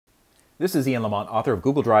This is Ian Lamont, author of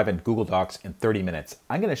Google Drive and Google Docs in 30 minutes.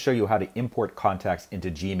 I'm going to show you how to import contacts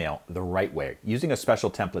into Gmail the right way, using a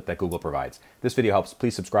special template that Google provides. If this video helps,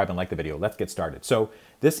 please subscribe and like the video. Let's get started. So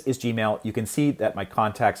this is Gmail. You can see that my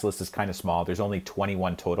contacts list is kind of small. There's only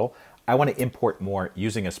 21 total. I want to import more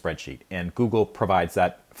using a spreadsheet, and Google provides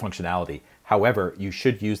that functionality. However, you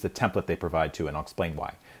should use the template they provide too, and I'll explain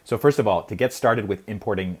why. So first of all, to get started with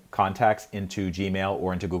importing contacts into Gmail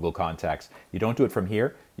or into Google Contacts, you don't do it from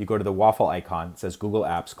here. You go to the waffle icon, it says Google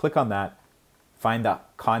Apps, click on that, find the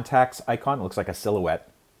contacts icon, it looks like a silhouette,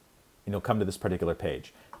 and you'll come to this particular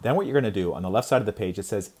page. Then what you're going to do, on the left side of the page, it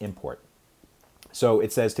says Import. So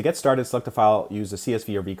it says to get started, select a file, use a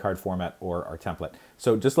CSV or vCard format or our template.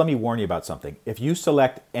 So just let me warn you about something. If you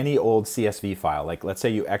select any old CSV file, like let's say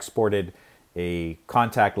you exported a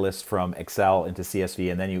contact list from Excel into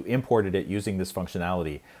CSV and then you imported it using this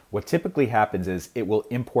functionality, what typically happens is it will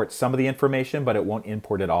import some of the information, but it won't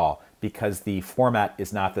import it all because the format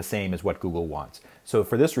is not the same as what Google wants. So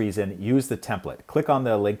for this reason, use the template. Click on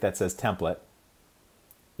the link that says template.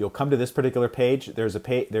 You'll come to this particular page. There's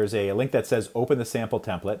a link that says open the sample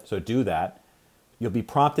template, so do that. You'll be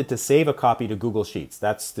prompted to save a copy to Google Sheets.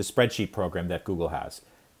 That's the spreadsheet program that Google has.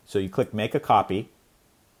 So you click make a copy.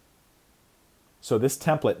 So this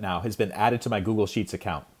template now has been added to my Google Sheets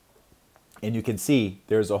account. And you can see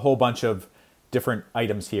there's a whole bunch of different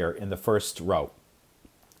items here in the first row.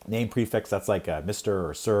 Name prefix, that's like a Mr.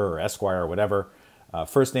 or Sir or Esquire or whatever.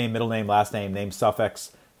 First name, middle name, last name, name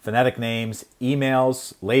suffix, phonetic names,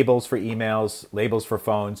 emails, labels for emails, labels for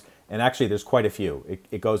phones, and actually there's quite a few.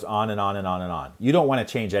 It goes on and on and on and on. You don't want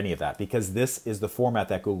to change any of that because this is the format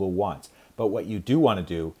that Google wants. But what you do want to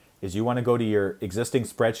do is you want to go to your existing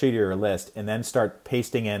spreadsheet or your list and then start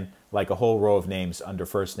pasting in like a whole row of names under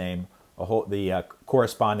first name, the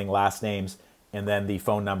corresponding last names, and then the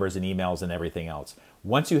phone numbers and emails and everything else.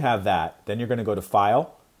 Once you have that, then you're going to go to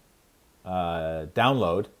File,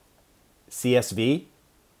 Download, CSV.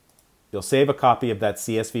 You'll save a copy of that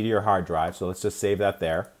CSV to your hard drive, so let's just save that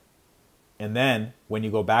there. And then when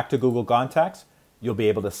you go back to Google Contacts, you'll be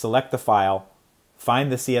able to select the file,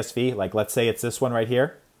 find the CSV, like let's say it's this one right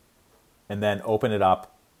here, and then open it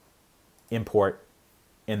up, import,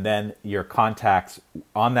 and then your contacts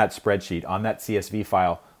on that spreadsheet, on that CSV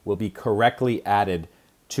file, will be correctly added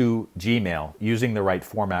to Gmail using the right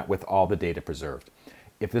format with all the data preserved.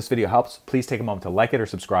 If this video helps, please take a moment to like it or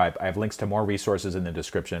subscribe. I have links to more resources in the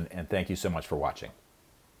description, and thank you so much for watching.